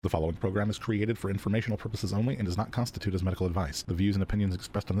The following program is created for informational purposes only and does not constitute as medical advice. The views and opinions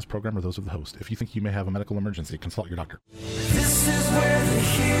expressed on this program are those of the host. If you think you may have a medical emergency, consult your doctor. This is where the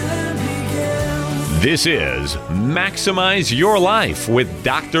healing begins. This is Maximize Your Life with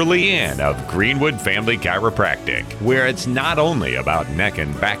Dr. Leanne of Greenwood Family Chiropractic, where it's not only about neck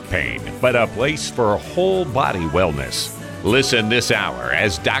and back pain, but a place for whole body wellness. Listen this hour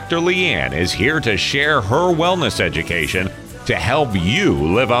as Dr. Leanne is here to share her wellness education to help you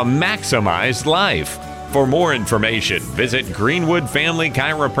live a maximized life. For more information, visit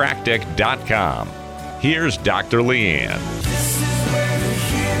greenwoodfamilychiropractic.com. Here's Dr. Leanne. This is where the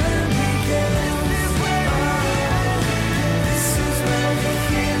healing begins. This is where the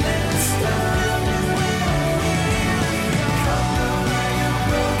healing starts. Come know where you're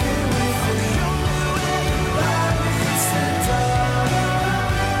broken with me. Light meets the dark.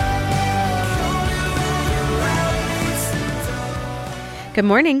 Good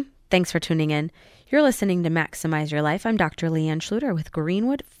morning. Thanks for tuning in. You're listening to Maximize Your Life. I'm Dr. Leanne Schluter with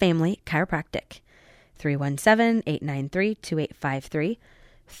Greenwood Family Chiropractic. 317-893-2853,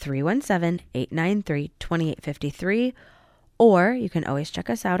 317-893-2853, or you can always check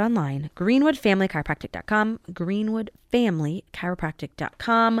us out online, greenwoodfamilychiropractic.com,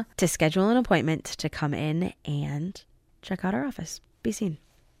 greenwoodfamilychiropractic.com, to schedule an appointment to come in and check out our office. Be seen.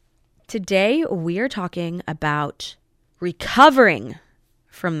 Today, we are talking about recovering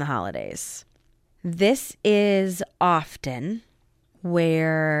from the holidays. This is often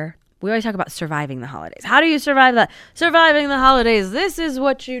where we always talk about surviving the holidays. How do you survive that? Surviving the holidays. This is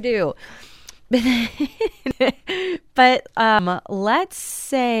what you do. But let's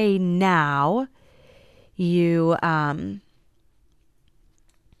say now you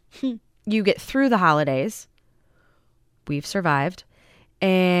you get through the holidays. We've survived.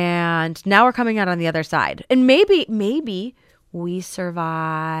 And now we're coming out on the other side. And maybe we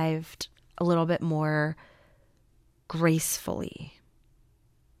survived a little bit more gracefully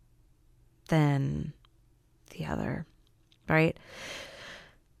than the other, right?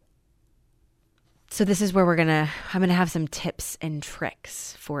 So this is where I'm going to have some tips and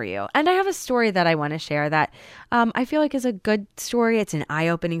tricks for you. And I have a story that I want to share that I feel like is a good story. It's an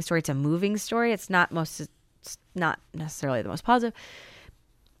eye-opening story. It's a moving story. It's not necessarily the most positive,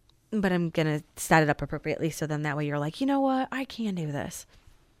 but I'm going to set it up appropriately. So then that way you're like, you know what? I can do this.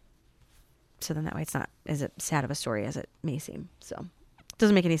 So then that way it's not as sad of a story as it may seem. So it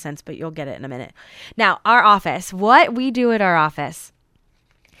doesn't make any sense, but you'll get it in a minute. Now, our office, what we do at our office.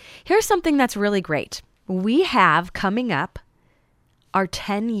 Here's something that's really great. We have coming up our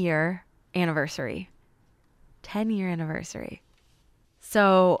 10-year anniversary. 10-year anniversary.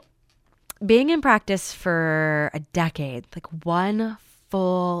 So being in practice for a decade, like one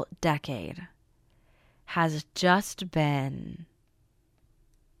full decade, has just been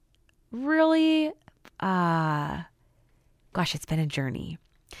really, it's been a journey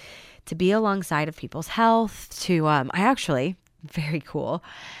to be alongside of people's health, I actually, very cool,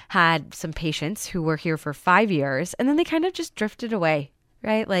 had some patients who were here for 5 years and then they kind of just drifted away,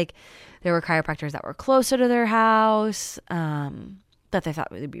 right? Like there were chiropractors that were closer to their house, that they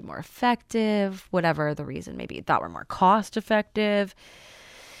thought would be more effective, whatever the reason, maybe thought were more cost effective,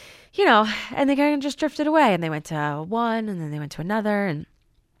 and they kind of just drifted away and they went to one and then they went to another. And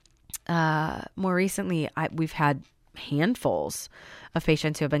more recently, we've had handfuls of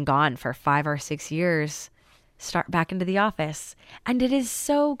patients who have been gone for 5 or 6 years start back into the office. And it is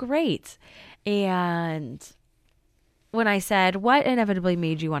so great. And when I said, what inevitably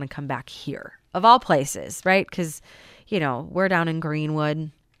made you want to come back here? Of all places, right? Because, we're down in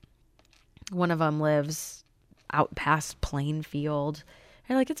Greenwood. One of them lives out past Plainfield.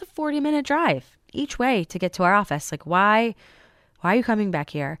 And it's a 40-minute drive each way to get to our office. Like, why are you coming back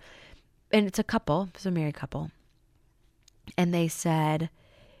here? And it's a couple. It's a married couple. And they said,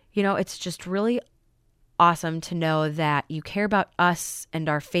 it's just really awesome to know that you care about us and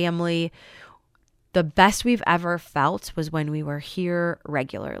our family. The best we've ever felt was when we were here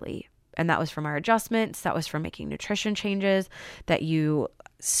regularly. And that was from our adjustments. That was from making nutrition changes that you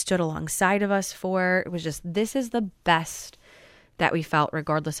stood alongside of us for. It was just, this is the best that we felt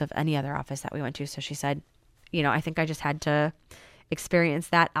regardless of any other office that we went to. So she said, I think I just had to experience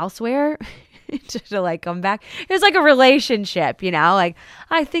that elsewhere to come back. It was like a relationship, I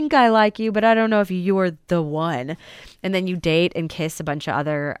think I like you, but I don't know if you're the one. And then you date and kiss a bunch of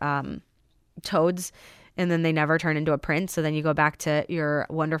other toads, and then they never turn into a prince. So then you go back to your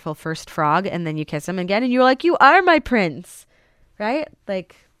wonderful first frog, and then you kiss him again, and you're like, you are my prince, right?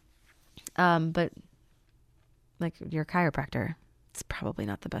 But your chiropractor, it's probably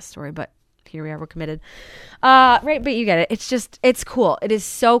not the best story, but here we are, we're committed. Right, but you get it. It's cool. It is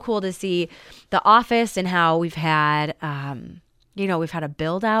so cool to see the office and how we've had, we've had a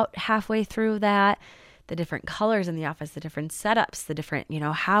build out halfway through that, the different colors in the office, the different setups, the different,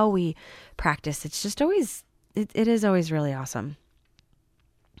 how we practice. It's just always, it is always really awesome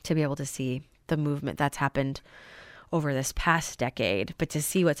to be able to see the movement that's happened over this past decade, but to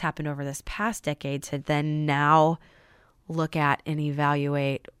see what's happened over this past decade to then now look at and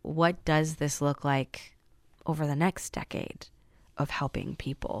evaluate what does this look like over the next decade of helping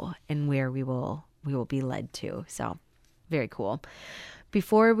people and where we will be led to. So very cool.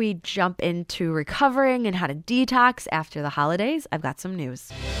 Before we jump into recovering and how to detox after the holidays, I've got some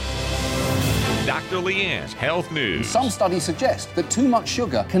news. Dr. Leanne's Health News. Some studies suggest that too much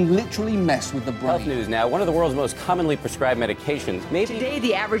sugar can literally mess with the brain. Health news now. One of the world's most commonly prescribed medications. Today,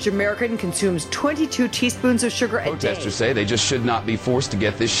 the average American consumes 22 teaspoons of sugar a day. Protesters say they just should not be forced to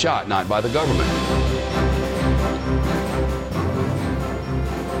get this shot, not by the government.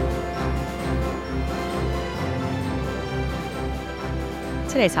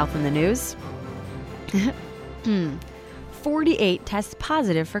 Today's health in the news. 48 test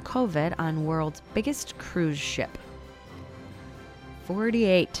positive for COVID on world's biggest cruise ship.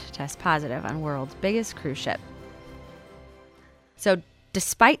 48 test positive on world's biggest cruise ship. So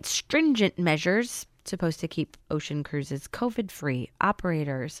despite stringent measures supposed to keep ocean cruises COVID-free,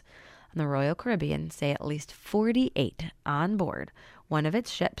 operators on the Royal Caribbean say at least 48 on board one of its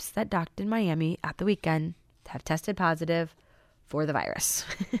ships that docked in Miami at the weekend have tested positive for the virus.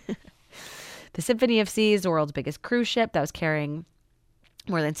 The Symphony of Seas, the world's biggest cruise ship that was carrying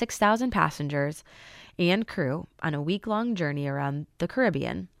more than 6,000 passengers and crew on a week-long journey around the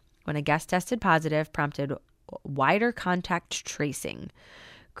Caribbean, when a guest tested positive, prompted wider contact tracing.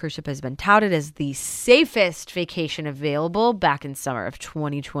 Cruise ship has been touted as the safest vacation available back in summer of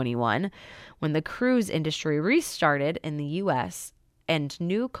 2021, when the cruise industry restarted in the U.S. and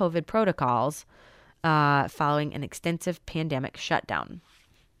new COVID protocols following an extensive pandemic shutdown.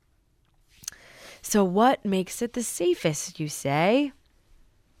 So what makes it the safest, you say?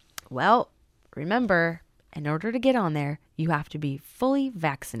 Well, remember, in order to get on there, you have to be fully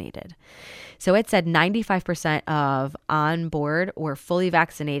vaccinated. So it said 95% of on board were fully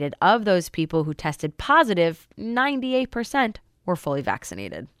vaccinated. Of those people who tested positive, 98% were fully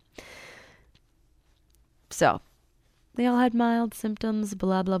vaccinated. So they all had mild symptoms,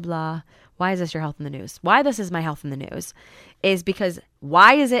 blah, blah, blah. Why is this your health in the news? Why this is my health in the news is because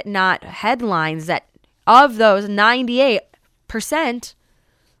why is it not headlines that of those 98%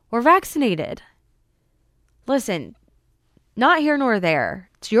 were vaccinated? Listen, not here nor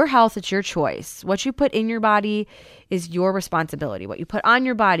there. It's your health. It's your choice. What you put in your body is your responsibility. What you put on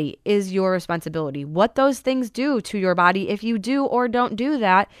your body is your responsibility. What those things do to your body, if you do or don't do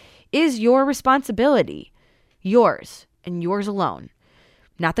that, is your responsibility. Yours and yours alone.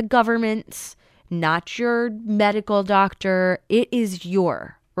 Not the government's, not your medical doctor. It is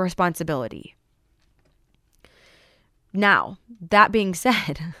your responsibility. Now, that being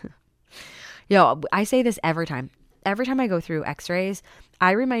said, I say this every time. Every time I go through x-rays,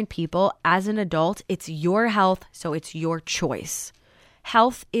 I remind people as an adult, it's your health, so it's your choice.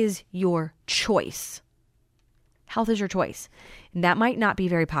 Health is your choice. Health is your choice. And that might not be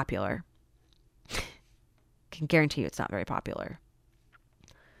very popular. Can guarantee you it's not very popular.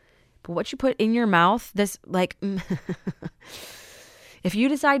 But what you put in your mouth, if you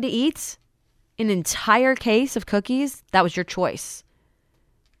decide to eat an entire case of cookies, that was your choice.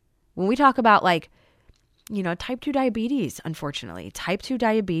 When we talk about type 2 diabetes, unfortunately, type 2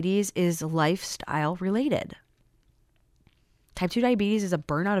 diabetes is lifestyle related. Type 2 diabetes is a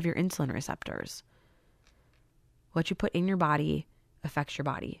burnout of your insulin receptors. What you put in your body affects your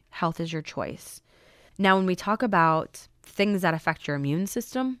body. Health is your choice. Now, when we talk about things that affect your immune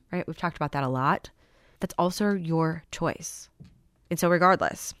system, right? We've talked about that a lot. That's also your choice. And so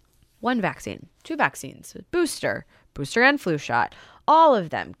regardless, 1 vaccine, 2 vaccines, booster and flu shot, all of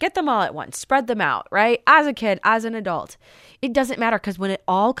them, get them all at once, spread them out, right? As a kid, as an adult, it doesn't matter because when it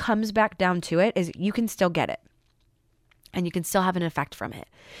all comes back down to it is you can still get it and you can still have an effect from it.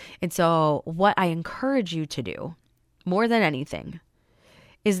 And so what I encourage you to do more than anything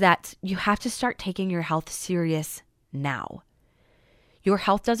is that you have to start taking your health serious now. Your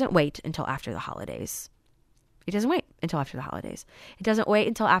health doesn't wait until after the holidays. It doesn't wait until after the holidays. It doesn't wait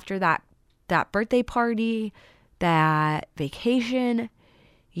until after that birthday party, that vacation.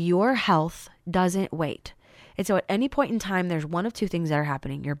 Your health doesn't wait. And so at any point in time, there's one of two things that are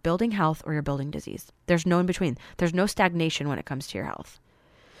happening. You're building health or you're building disease. There's no in between. There's no stagnation when it comes to your health.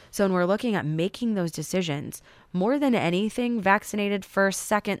 So when we're looking at making those decisions, more than anything, vaccinated first,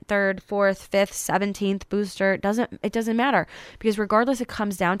 second, third, fourth, fifth, 17th booster, it doesn't matter, because regardless, it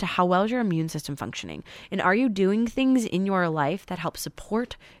comes down to how well is your immune system functioning. And are you doing things in your life that help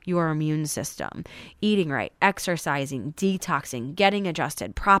support your immune system? Eating right, exercising, detoxing, getting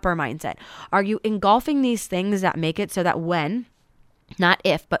adjusted, proper mindset. Are you engulfing these things that make it so that when, not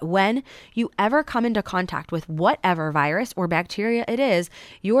if, but when you ever come into contact with whatever virus or bacteria it is,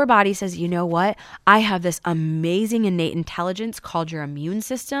 your body says, you know what? I have this amazing innate intelligence called your immune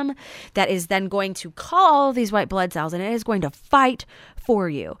system that is then going to call all these white blood cells and it is going to fight for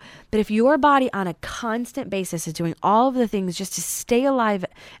you. But if your body on a constant basis is doing all of the things just to stay alive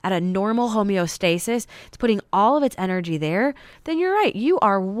at a normal homeostasis, it's putting all of its energy there, then you're right. You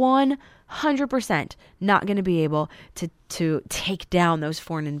are 100% not going to be able to take down those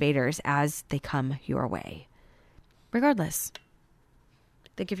foreign invaders as they come your way. Regardless. I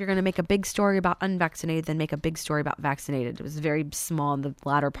think if you're going to make a big story about unvaccinated, then make a big story about vaccinated. It was very small in the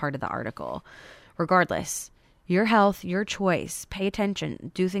latter part of the article. Regardless, your health, your choice, pay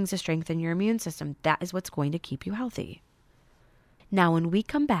attention, do things to strengthen your immune system. That is what's going to keep you healthy. Now, when we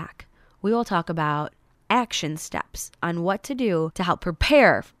come back, we will talk about action steps on what to do to help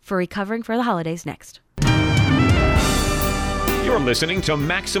prepare for recovering for the holidays next. You're listening to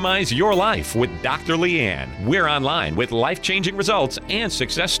Maximize Your Life with Dr. Leanne. We're online with life-changing results and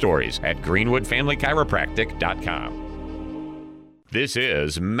success stories at greenwoodfamilychiropractic.com. This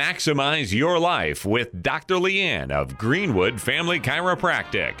is Maximize Your Life with Dr. Leanne of Greenwood Family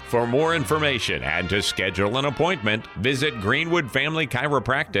Chiropractic. For more information and to schedule an appointment, visit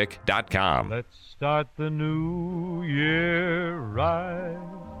greenwoodfamilychiropractic.com. Let's start the new year right,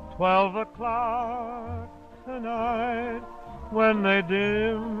 12 o'clock tonight. When they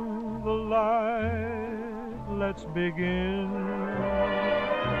dim the light, let's begin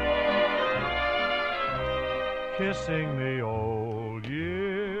kissing the old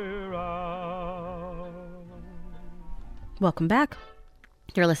year out. Welcome back.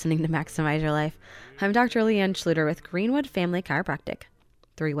 You're listening to Maximize Your Life. I'm Dr. Leanne Schluter with Greenwood Family Chiropractic.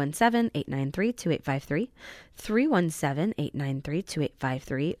 317-893-2853,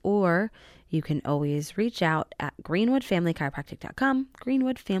 317-893-2853, or you can always reach out at greenwoodfamilychiropractic.com,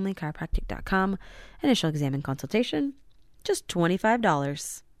 greenwoodfamilychiropractic.com. Initial exam and consultation, just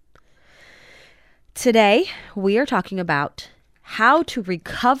 $25. Today, we are talking about how to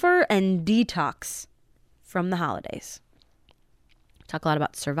recover and detox from the holidays. Talk a lot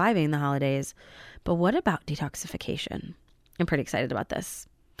about surviving the holidays, but what about detoxification? I'm pretty excited about this.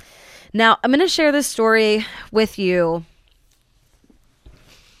 Now, I'm going to share this story with you.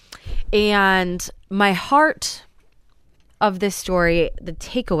 And my heart of this story, the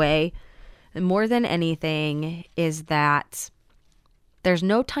takeaway, more than anything, is that there's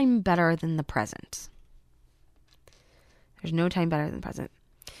no time better than the present. There's no time better than the present.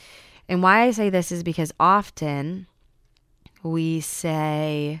 And why I say this is because often we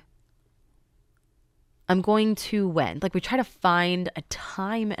say, I'm going to when? Like we try to find a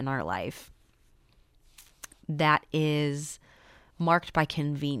time in our life that is marked by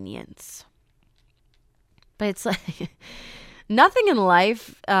convenience. But it's like nothing in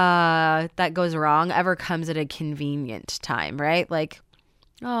life that goes wrong ever comes at a convenient time, right? Like,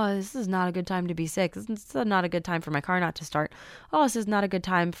 oh, this is not a good time to be sick. This is not a good time for my car not to start. Oh, this is not a good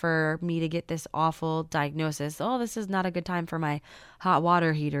time for me to get this awful diagnosis. Oh, this is not a good time for my hot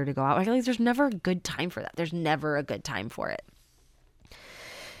water heater to go out. Like, there's never a good time for that. There's never a good time for it.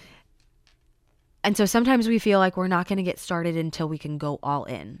 And so sometimes we feel like we're not going to get started until we can go all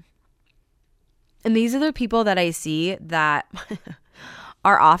in. And these are the people that I see that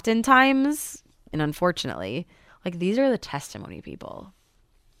are oftentimes, and unfortunately, like these are the testimony people.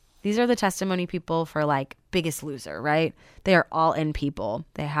 These are the testimony people for like Biggest Loser, right? They are all in people.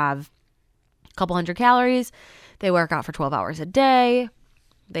 They have a couple hundred calories. They work out for 12 hours a day.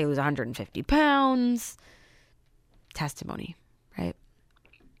 They lose 150 pounds. Testimony, right?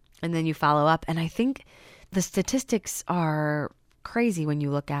 And then you follow up. And I think the statistics are crazy when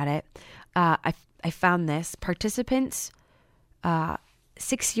you look at it. I found this. Participants,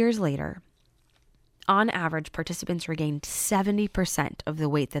 6 years later, on average, participants regained 70% of the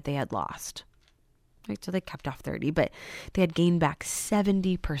weight that they had lost. Right? So they kept off 30, but they had gained back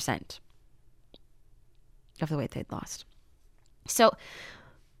 70% of the weight they'd lost. So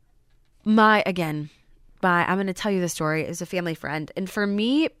I'm going to tell you the story as a family friend. And for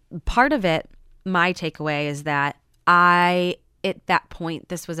me, part of it, my takeaway is that at that point,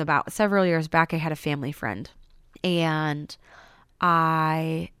 this was about several years back, I had a family friend and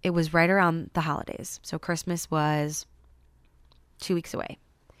it was right around the holidays. So Christmas was 2 weeks away.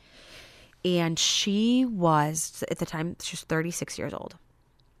 And she was, at the time, she was 36 years old.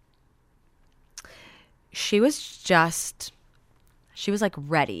 She was like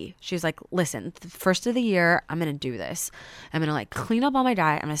ready. She was like, listen, the first of the year, I'm going to do this. I'm going to like clean up all my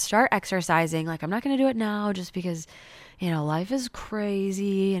diet. I'm going to start exercising. Like, I'm not going to do it now just because, life is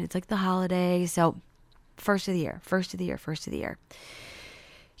crazy and it's like the holidays. So first of the year.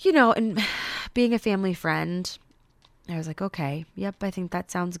 And being a family friend, I was like, okay, yep, I think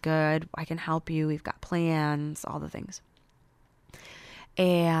that sounds good. I can help you. We've got plans, all the things.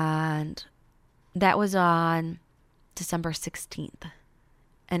 And that was on December 16th.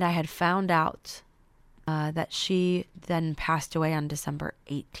 And I had found out that she then passed away on December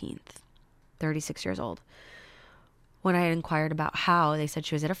 18th, 36 years old. When I had inquired about how, they said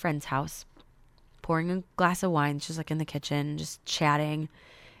she was at a friend's house, pouring a glass of wine. She was like in the kitchen, just chatting.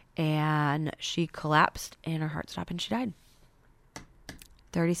 And she collapsed and her heart stopped and she died.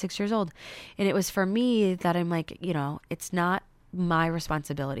 36 years old. And it was for me that I'm like, it's not my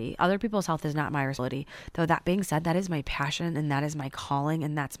responsibility. Other people's health is not my responsibility. Though that being said, that is my passion and that is my calling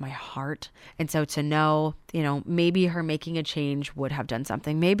and that's my heart. And so to know, maybe her making a change would have done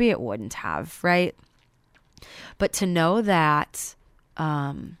something. Maybe it wouldn't have, right? But to know that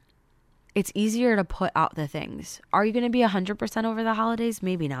it's easier to put out the things. Are you going to be 100% over the holidays?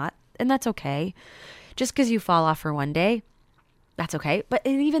 Maybe not. And that's okay. Just because you fall off for one day, that's okay. But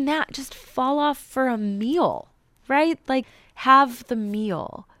even that, just fall off for a meal, right? Like, have the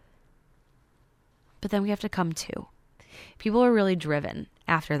meal. But then we have to come to. People are really driven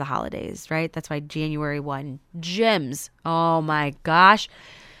after the holidays, right? That's why January 1, gyms. Oh my gosh.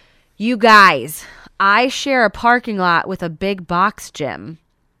 You guys, I share a parking lot with a big box gym.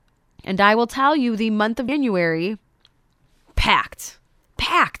 And I will tell you, the month of January, packed.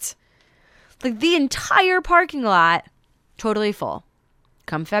 Like the entire parking lot, totally full.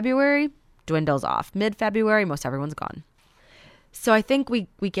 Come February, dwindles off. Mid-February, most everyone's gone. So I think we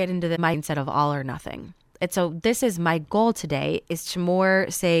get into the mindset of all or nothing. And so this is my goal today, is to more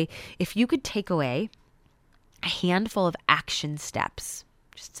say, if you could take away a handful of action steps,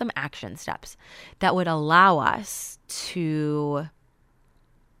 just some action steps that would allow us to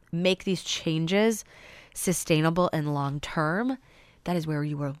make these changes sustainable and long-term, that is where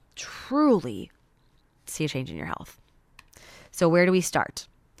you will truly see a change in your health. So where do we start?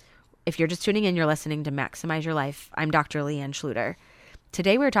 If you're just tuning in, you're listening to Maximize Your Life. I'm Dr. Leanne Schluter.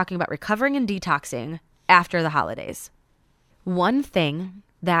 Today we're talking about recovering and detoxing after the holidays. One thing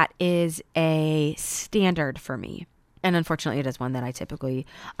that is a standard for me, and unfortunately it is one that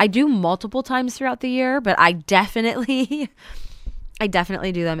I do multiple times throughout the year, but I definitely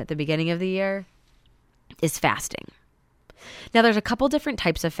do them at the beginning of the year, is fasting. Now, there's a couple different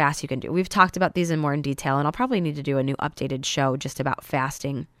types of fasts you can do. We've talked about these in more in detail, and I'll probably need to do a new updated show just about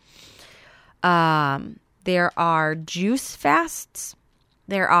fasting. There are juice fasts,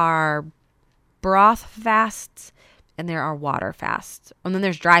 there are broth fasts, and there are water fasts. And then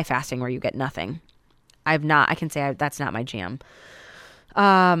there's dry fasting where you get nothing. I can say that's not my jam.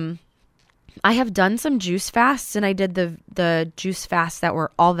 I have done some juice fasts, and I did the juice fasts that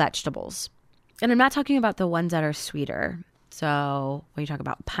were all vegetables. And I'm not talking about the ones that are sweeter. So when you talk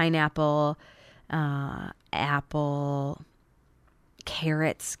about pineapple, apple,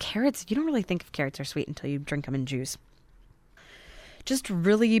 carrots, you don't really think of carrots are sweet until you drink them in juice. Just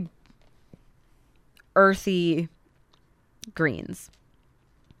really earthy greens.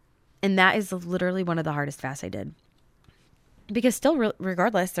 And that is literally one of the hardest fasts I did. Because still,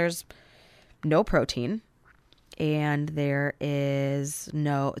 regardless, there's no protein and there's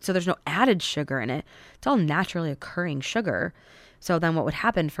no added sugar in it. It's all naturally occurring sugar. So then what would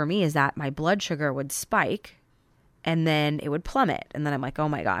happen for me is that my blood sugar would spike and then it would plummet. And then I'm like, oh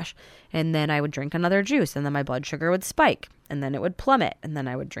my gosh. And then I would drink another juice and then my blood sugar would spike and then it would plummet. And then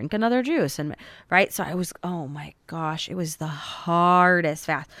I would drink another juice right. So oh my gosh, it was the hardest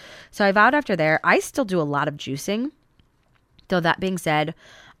fast. So I vowed after there, I still do a lot of juicing. Though that being said,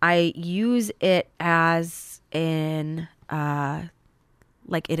 I use it as it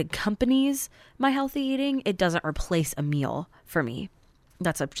accompanies my healthy eating. It doesn't replace a meal for me.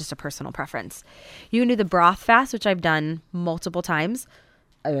 That's just a personal preference. You can do the broth fast, which I've done multiple times.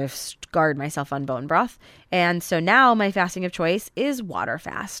 I've scarred myself on bone broth. And so now my fasting of choice is water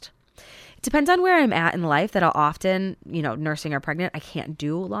fast. It depends on where I'm at in life that I'll often, nursing or pregnant, I can't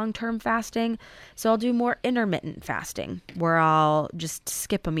do long-term fasting. So I'll do more intermittent fasting where I'll just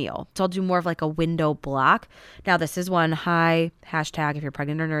skip a meal. So I'll do more of like a window block. Now this is one hashtag if you're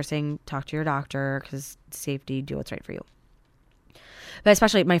pregnant or nursing, talk to your doctor because safety, do what's right for you. But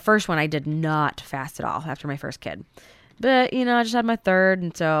especially my first one, I did not fast at all after my first kid. But, I just had my third.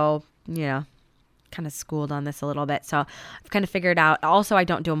 And so kind of schooled on this a little bit. So I've kind of figured out. Also, I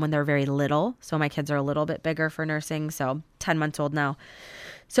don't do them when they're very little. So my kids are a little bit bigger for nursing. So 10 months old now.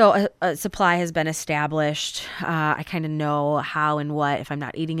 So a supply has been established. I kind of know how and what, if I'm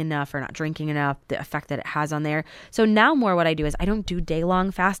not eating enough or not drinking enough, the effect that it has on there. So now more what I do is I don't do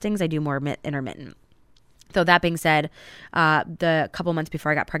day-long fastings. I do more intermittent. So that being said, the couple months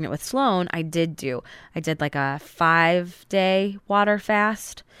before I got pregnant with Sloan, I did like a 5-day water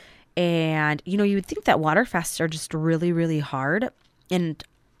fast. And, you would think that water fasts are just really, really hard. And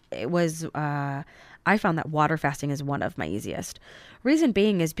it was, I found that water fasting is one of my easiest. Reason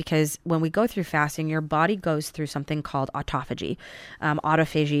being is because when we go through fasting, your body goes through something called autophagy,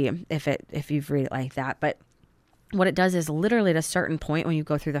 autophagy, if you've read it like that. But what it does is literally at a certain point when you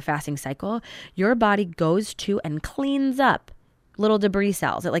go through the fasting cycle, your body goes to and cleans up little debris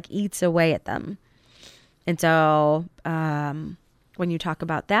cells. It like eats away at them. And so, when you talk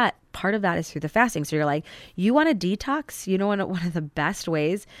about that, part of that is through the fasting. So you're like, you want to detox? You know, one of the best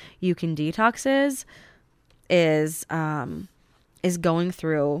ways you can detox is going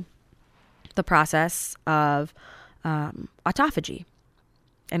through the process of autophagy.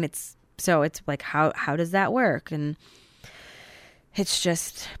 And it's like, how does that work? And it's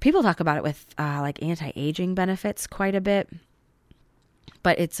just, people talk about it with like anti-aging benefits quite a bit,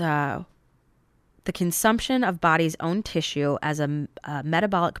 but it's the consumption of body's own tissue as a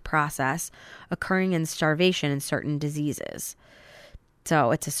metabolic process occurring in starvation in certain diseases.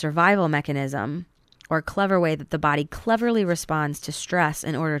 So it's a survival mechanism or a clever way that the body cleverly responds to stress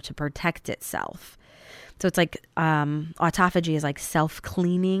in order to protect itself. So it's like autophagy is like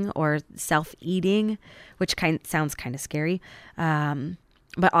self-cleaning or self-eating, which sounds kind of scary.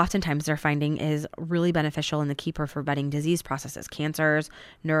 But oftentimes they're finding is really beneficial in the keeper for preventing disease processes, cancers,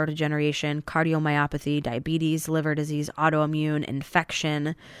 neurodegeneration, cardiomyopathy, diabetes, liver disease, autoimmune,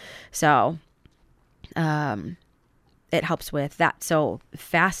 infection. So it helps with that. So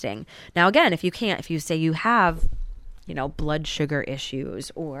fasting. Now, again, if you say you have, blood sugar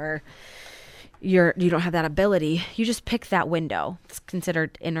issues or you don't have that ability, you just pick that window. It's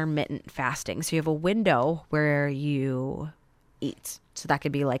considered intermittent fasting. So you have a window where you eat. So that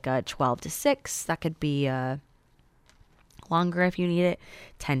could be like a 12 to 6. That could be longer if you need it,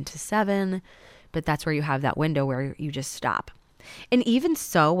 10 to 7. But that's where you have that window where you just stop. And even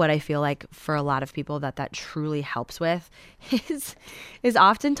so, what I feel like for a lot of people that truly helps with is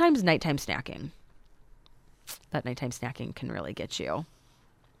oftentimes nighttime snacking. That nighttime snacking can really get you.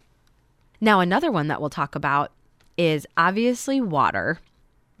 Now, another one that we'll talk about is obviously water,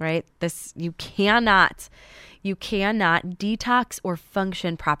 right? You cannot detox or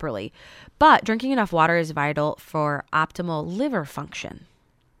function properly, but drinking enough water is vital for optimal liver function.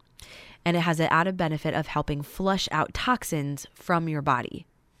 And it has an added benefit of helping flush out toxins from your body.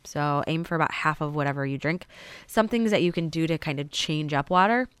 So aim for about half of whatever you drink. Some things that you can do to kind of change up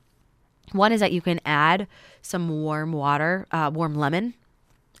water. One is that you can add some warm water, warm lemon,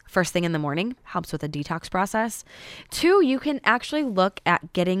 first thing in the morning. Helps with the detox process. 2, you can actually look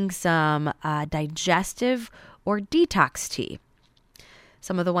at getting some digestive or detox tea.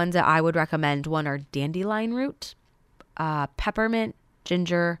 Some of the ones that I would recommend, one are dandelion root, peppermint,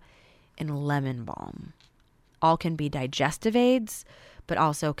 ginger, and lemon balm. All can be digestive aids, but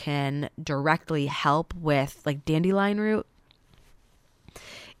also can directly help with, like dandelion root.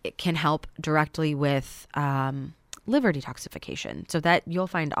 It can help directly with liver detoxification. So that you'll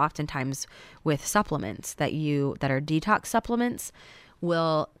find oftentimes with supplements that are detox supplements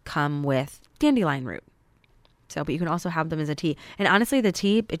will come with dandelion root. So, but you can also have them as a tea. And honestly, the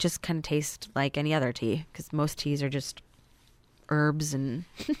tea, it just kind of tastes like any other tea because most teas are just herbs and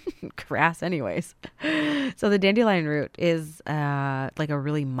grass anyways. So the dandelion root is like a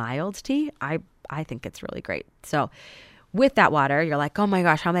really mild tea. I think it's really great. So with that water, you're like, oh my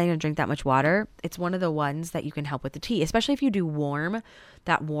gosh, how am I going to drink that much water? It's one of the ones that you can help with the tea, especially if you do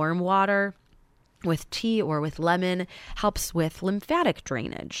that warm water with tea or with lemon helps with lymphatic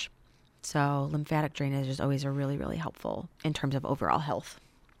drainage. So lymphatic drainage is always a really, really helpful in terms of overall health.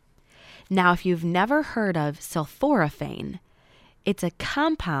 Now, if you've never heard of sulforaphane, it's a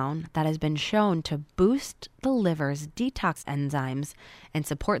compound that has been shown to boost the liver's detox enzymes and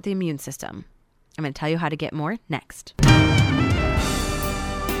support the immune system. I'm going to tell you how to get more next.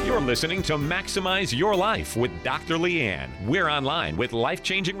 You're listening to Maximize Your Life with Dr. Leanne. We're online with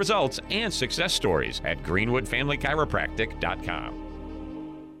life-changing results and success stories at greenwoodfamilychiropractic.com.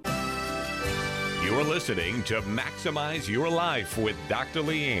 You're listening to Maximize Your Life with Dr.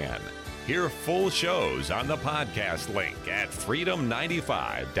 Leanne. Hear full shows on the podcast link at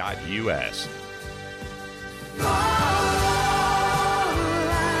freedom95.us.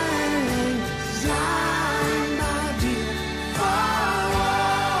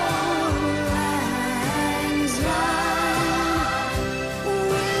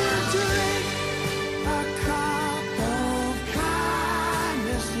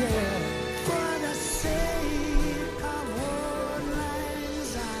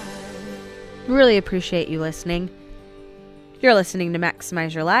 Really appreciate you listening. You're listening to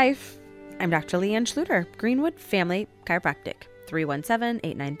Maximize Your Life. I'm Dr. Leanne Schluter, Greenwood Family Chiropractic.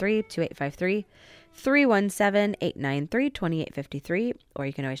 317-893-2853, 317-893-2853, or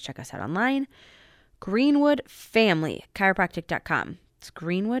you can always check us out online, greenwoodfamilychiropractic.com. It's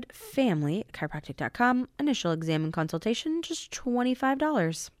greenwoodfamilychiropractic.com. Initial exam and consultation, just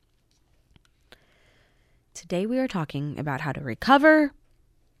 $25. Today we are talking about how to recover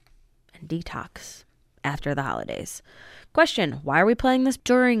and detox after the holidays. Question, why are we playing this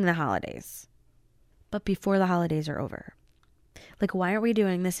during the holidays, but before the holidays are over? Like, why aren't we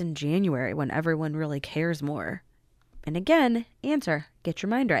doing this in January when everyone really cares more? And again, answer, get your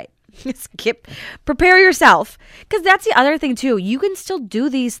mind right. Prepare yourself. Because that's the other thing too. You can still do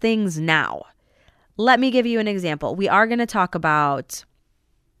these things now. Let me give you an example. We are going to talk about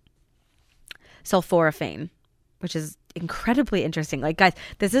sulforaphane, which is incredibly interesting. Like, guys,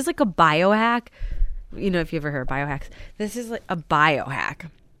 this is like a biohack. You know, if you ever heard of biohacks, this is like a biohack.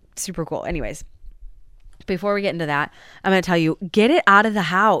 Super cool. Anyways, before we get into that, I'm going to tell you, get it out of the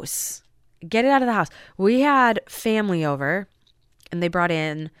house. Get it out of the house. We had family over and they brought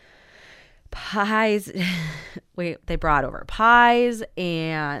in pies. They brought over pies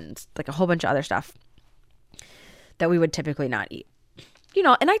and like a whole bunch of other stuff that we would typically not eat. You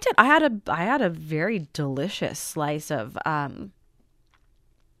know, and I had a very delicious slice of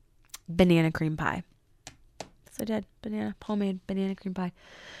banana cream pie. Yes, I did. Homemade banana cream pie.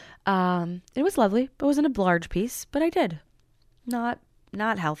 It was lovely. It wasn't a large piece, but I did. Not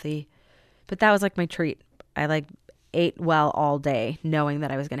healthy, but that was like my treat. I like ate well all day knowing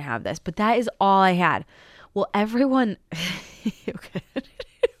that I was going to have this, but that is all I had. Well, everyone,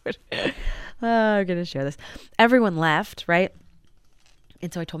 I'm going to share this. Everyone left, right?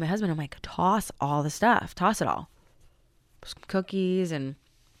 And so I told my husband, I'm like, toss all the stuff, toss it all. Some cookies, and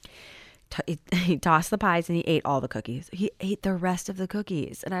he tossed the pies and he ate all the cookies. He ate the rest of the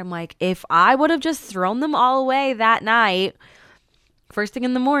cookies. And I'm like, if I would have just thrown them all away that night, first thing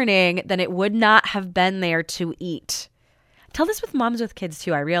in the morning, then it would not have been there to eat. Tell this with moms with kids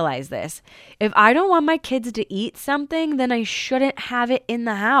too. I realize this. If I don't want my kids to eat something, then I shouldn't have it in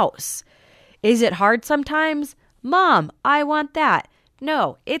the house. Is it hard sometimes? Mom, I want that.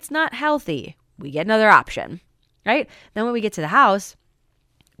 No, it's not healthy. We get another option, right? Then when we get to the house,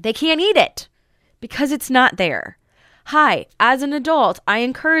 they can't eat it because it's not there. Hi, as an adult, I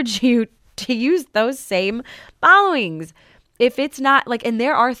encourage you to use those same followings. If it's not like, and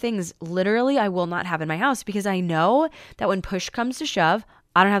there are things literally I will not have in my house because I know that when push comes to shove,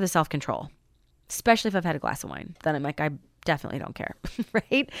 I don't have the self-control, especially if I've had a glass of wine. Then I'm like, I definitely don't care,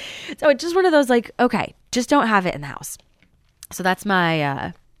 right? So it's just one of those like, okay, just don't have it in the house. So that's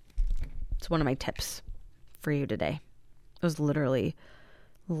it's one of my tips for you today. It was literally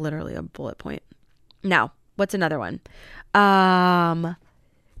a bullet point. Now, what's another one?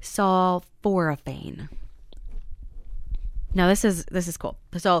 Sulforaphane. Now this is cool.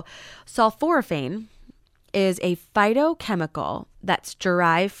 So sulforaphane is a phytochemical that's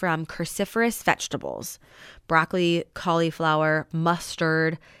derived from cruciferous vegetables: broccoli, cauliflower,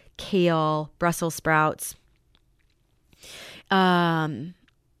 mustard, kale, Brussels sprouts. And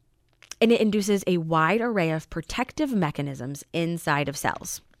it induces a wide array of protective mechanisms inside of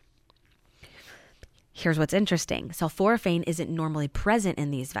cells. Here's what's interesting. Sulforaphane isn't normally present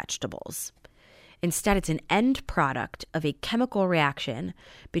in these vegetables. Instead, it's an end product of a chemical reaction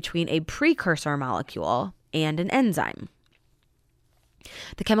between a precursor molecule and an enzyme.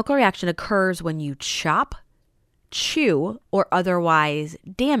 The chemical reaction occurs when you chop, chew, or otherwise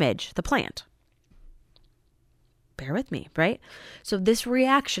damage the plant. Bear with me, right? So this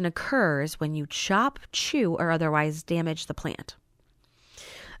reaction occurs when you chop, chew, or otherwise damage the plant.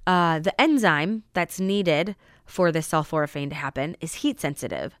 The enzyme that's needed for this sulforaphane to happen is heat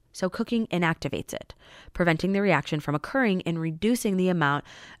sensitive, so cooking inactivates it, preventing the reaction from occurring and reducing the amount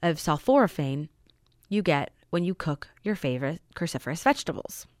of sulforaphane you get when you cook your favorite cruciferous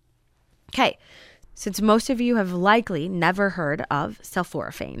vegetables. Okay, since most of you have likely never heard of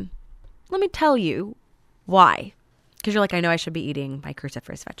sulforaphane, let me tell you why. Because you're like, I know I should be eating my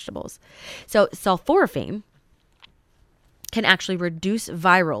cruciferous vegetables. So sulforaphane can actually reduce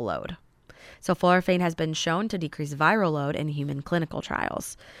viral load. Sulforaphane has been shown to decrease viral load in human clinical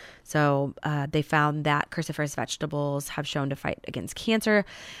trials. So they found that cruciferous vegetables have shown to fight against cancer.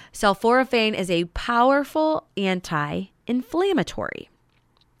 Sulforaphane is a powerful anti-inflammatory.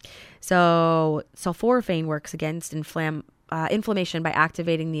 So sulforaphane works against inflammation by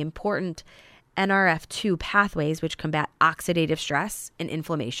activating the important NRF2 pathways, which combat oxidative stress and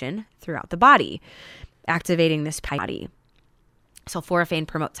inflammation throughout the body, activating this body. Sulforaphane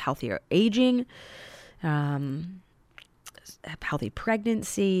promotes healthier aging, healthy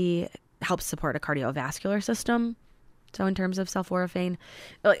pregnancy, helps support a cardiovascular system. So in terms of sulforaphane,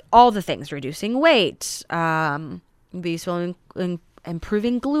 like all the things, reducing weight, be useful in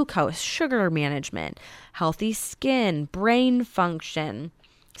improving glucose, sugar management, healthy skin, brain function,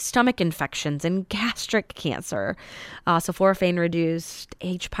 stomach infections, and gastric cancer. Sulforaphane reduced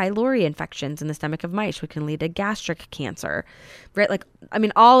H. pylori infections in the stomach of mice, which can lead to gastric cancer. Right? Like, I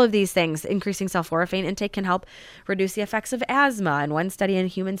mean, all of these things, increasing sulforaphane intake can help reduce the effects of asthma. In one study in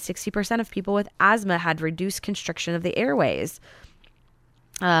humans, 60% of people with asthma had reduced constriction of the airways.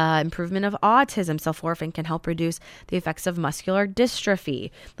 Improvement of autism. Sulforaphane can help reduce the effects of muscular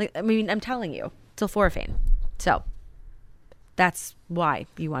dystrophy. Like, I mean, I'm telling you, sulforaphane. So that's why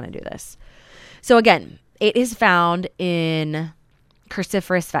you want to do this. So again, it is found in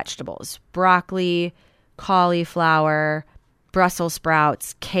cruciferous vegetables: broccoli, cauliflower, Brussels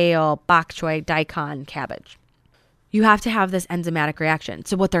sprouts, kale, bok choy, daikon, cabbage. You have to have this enzymatic reaction.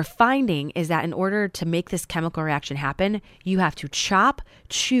 So what they're finding is that in order to make this chemical reaction happen, you have to chop,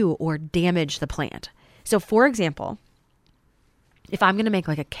 chew, or damage the plant. So for example, if I'm going to make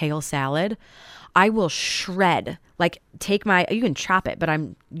like a kale salad, I will shred, like you can chop it, but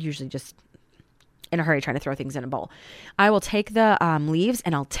I'm usually just in a hurry trying to throw things in a bowl. I will take the leaves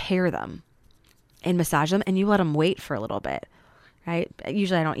and I'll tear them and massage them, and you let them wait for a little bit. Right?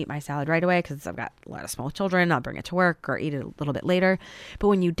 Usually I don't eat my salad right away because I've got a lot of small children. I'll bring it to work or eat it a little bit later. But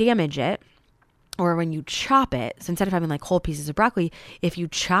when you damage it or when you chop it, so instead of having like whole pieces of broccoli, if you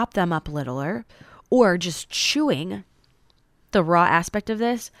chop them up littler or just chewing, the raw aspect of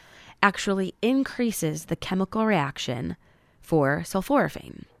this actually increases the chemical reaction for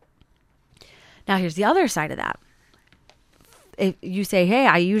sulforaphane. Now here's the other side of that. If you say, hey,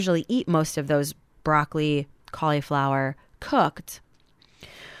 I usually eat most of those broccoli, cauliflower, cooked,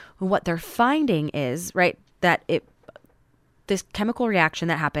 what they're finding is, right, that this chemical reaction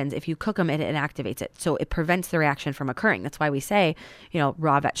that happens if you cook them, it inactivates it. So it prevents the reaction from occurring. That's why we say,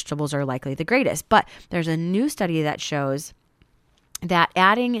 raw vegetables are likely the greatest. But there's a new study that shows that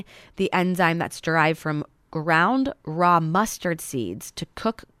adding the enzyme that's derived from ground raw mustard seeds to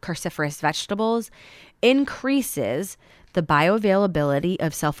cook cruciferous vegetables increases the bioavailability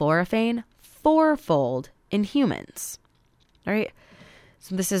of sulforaphane 4-fold in humans. All right.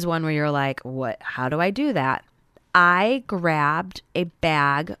 So this is one where you're like, how do I do that? I grabbed a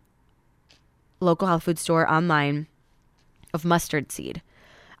bag, local health food store online, of mustard seed.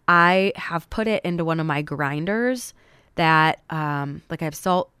 I have put it into one of my grinders that, like I have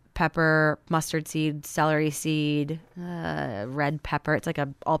salt, pepper, mustard seed, celery seed, red pepper. It's like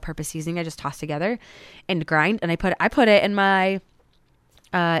a all-purpose seasoning I just toss together and grind. And I put it in my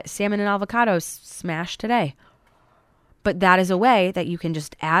salmon and avocado smash today. But that is a way that you can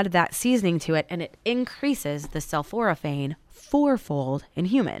just add that seasoning to it, and it increases the sulforaphane 4-fold in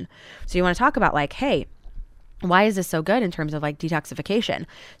human. So you want to talk about like, hey, why is this so good in terms of like detoxification?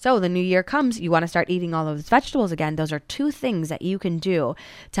 So the new year comes, you want to start eating all those vegetables again. Those are 2 things that you can do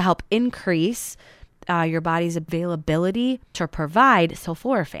to help increase your body's availability to provide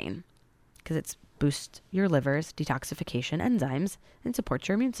sulforaphane, because it boosts your liver's detoxification enzymes and supports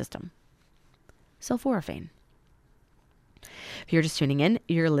your immune system. Sulforaphane. If you're just tuning in,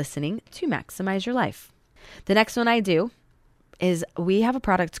 you're listening to Maximize Your Life. The next one I do is we have a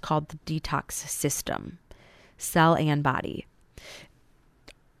product called the Detox System, cell and body.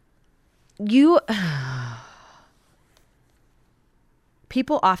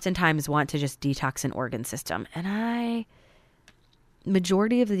 People oftentimes want to just detox an organ system, and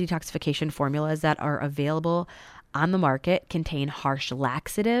majority of the detoxification formulas that are available on the market contain harsh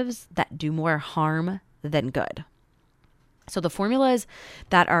laxatives that do more harm than good. So the formulas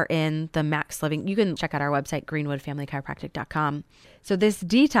that are in the Max Living, you can check out our website, greenwoodfamilychiropractic.com. So this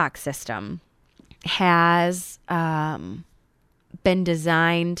detox system has been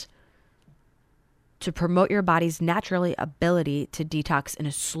designed to promote your body's natural ability to detox in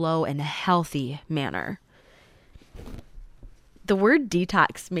a slow and healthy manner. The word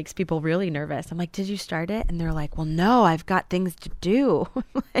detox makes people really nervous. I'm like, did you start it? And they're like, well, no, I've got things to do.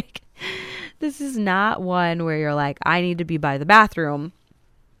 Like, this is not one where you're like, I need to be by the bathroom.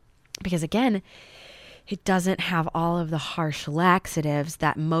 Because again, it doesn't have all of the harsh laxatives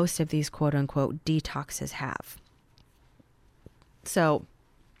that most of these quote unquote detoxes have. So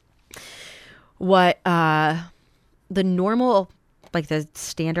what the normal, like the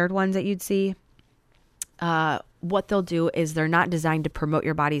standard ones that you'd see, what they'll do is they're not designed to promote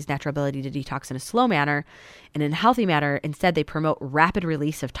your body's natural ability to detox in a slow manner and in a healthy manner. Instead, they promote rapid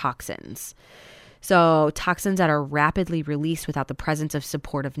release of toxins. So toxins that are rapidly released without the presence of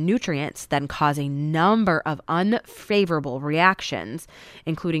supportive nutrients then cause a number of unfavorable reactions,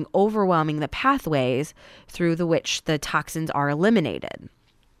 including overwhelming the pathways through which the toxins are eliminated.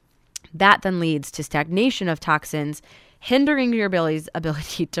 That then leads to stagnation of toxins, hindering your body's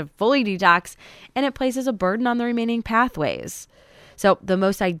ability to fully detox, and it places a burden on the remaining pathways. So the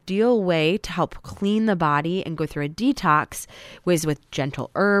most ideal way to help clean the body and go through a detox was with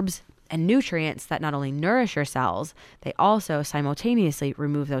gentle herbs and nutrients that not only nourish your cells, they also simultaneously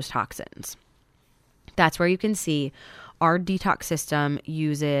remove those toxins. That's where you can see our detox system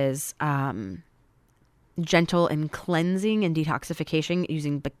uses gentle and cleansing and detoxification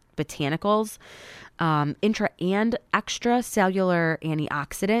using botanicals, intra and extracellular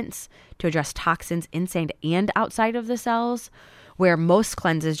antioxidants to address toxins inside and outside of the cells, where most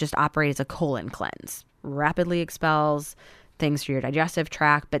cleanses just operate as a colon cleanse, rapidly expels things through your digestive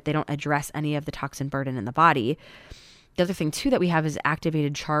tract, but they don't address any of the toxin burden in the body. The other thing too that we have is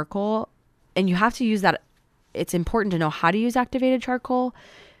activated charcoal, and you have to use that. It's important to know how to use activated charcoal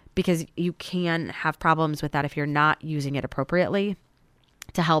because you can have problems with that if you're not using it appropriately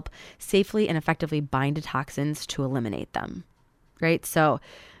to help safely and effectively bind to toxins to eliminate them, right? So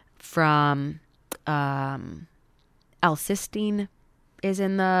from L-cysteine is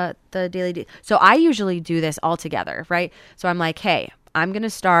in the daily. So I usually do this all together, right? So I'm like, hey, I'm going to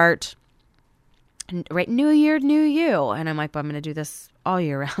start, right? New year, new you. And I'm like, but I'm going to do this all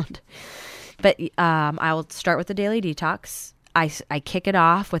year round. But I will start with the daily detox. I kick it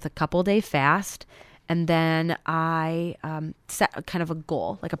off with a couple day fast. And then I set kind of a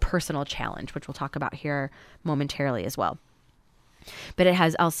goal, like a personal challenge, which we'll talk about here momentarily as well. But it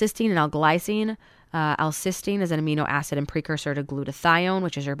has L-cysteine and L-glycine. L-cysteine is an amino acid and precursor to glutathione,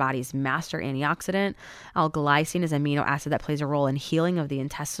 which is your body's master antioxidant. L-glycine is an amino acid that plays a role in healing of the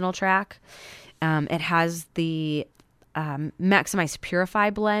intestinal tract. It has the Maximize Purify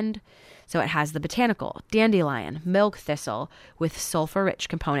blend. So it has the botanical, dandelion, milk thistle with sulfur-rich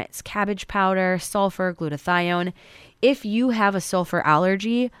components, cabbage powder, sulfur, glutathione. If you have a sulfur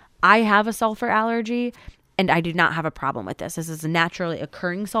allergy, I have a sulfur allergy, and I do not have a problem with this. This is a naturally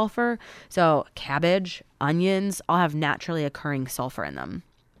occurring sulfur. So cabbage, onions, all have naturally occurring sulfur in them.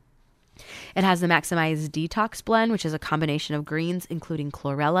 It has the Maximize Detox blend, which is a combination of greens, including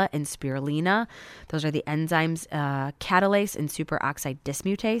chlorella and spirulina. Those are the enzymes catalase and superoxide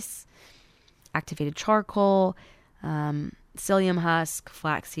dismutase. Activated charcoal, psyllium husk,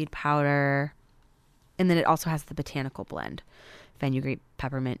 flaxseed powder, and then it also has the botanical blend, fenugreek,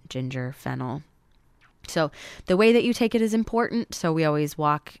 peppermint, ginger, fennel. So the way that you take it is important. So we always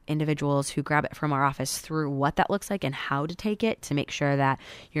walk individuals who grab it from our office through what that looks like and how to take it to make sure that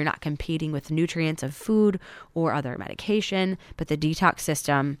you're not competing with nutrients of food or other medication. But the detox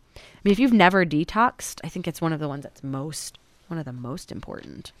system, I mean, if you've never detoxed, I think it's one of the ones that's one of the most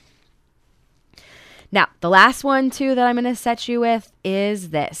important. Now, the last one, too, that I'm going to set you with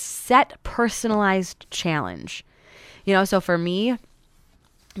is this set personalized challenge. You know, so for me,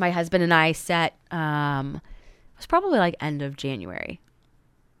 my husband and I set, it was probably like end of January,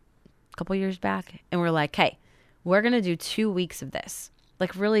 a couple years back. And we're like, hey, we're going to do 2 weeks of this.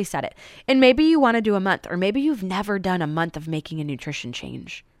 Like really set it. And maybe you want to do a month, or maybe you've never done a month of making a nutrition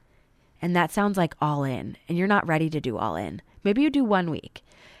change. And that sounds like all in, and you're not ready to do all in. Maybe you do 1 week.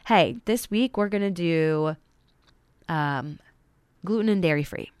 Hey, this week we're going to do gluten and dairy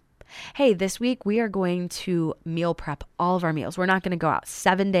free. Hey, this week we are going to meal prep all of our meals. We're not going to go out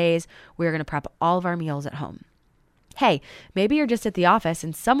 7 days. We're going to prep all of our meals at home. Hey, maybe you're just at the office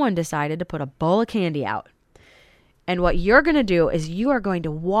and someone decided to put a bowl of candy out. And what you're going to do is you are going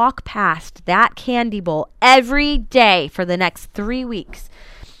to walk past that candy bowl every day for the next 3 weeks.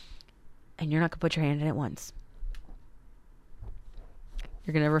 And you're not going to put your hand in it once.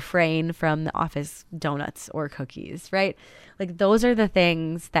 You're going to refrain from the office donuts or cookies, right? Like those are the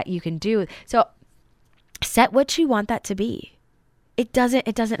things that you can do. So set what you want that to be. It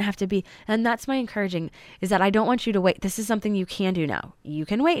doesn't have to be. And that's my encouraging is that I don't want you to wait. This is something you can do now. You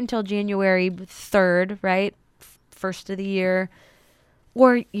can wait until January 3rd, right? First of the year.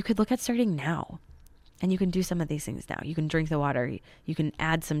 Or you could look at starting now. And you can do some of these things now. You can drink the water. You can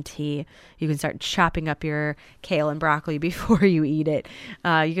add some tea. You can start chopping up your kale and broccoli before you eat it.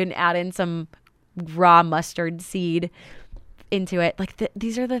 You can add in some raw mustard seed into it. Like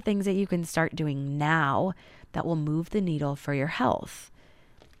these are the things that you can start doing now that will move the needle for your health.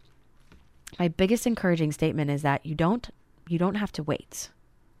 My biggest encouraging statement is that you don't have to wait.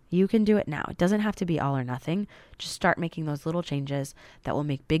 You can do it now. It doesn't have to be all or nothing. Just start making those little changes that will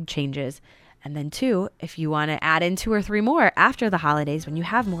make big changes. And then 2, if you want to add in 2 or 3 more after the holidays, when you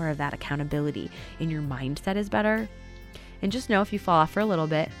have more of that accountability and your mindset is better. And just know if you fall off for a little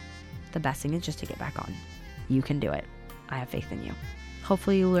bit, the best thing is just to get back on. You can do it. I have faith in you.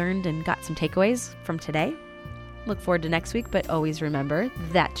 Hopefully you learned and got some takeaways from today. Look forward to next week, but always remember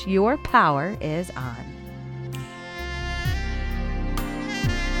that your power is on.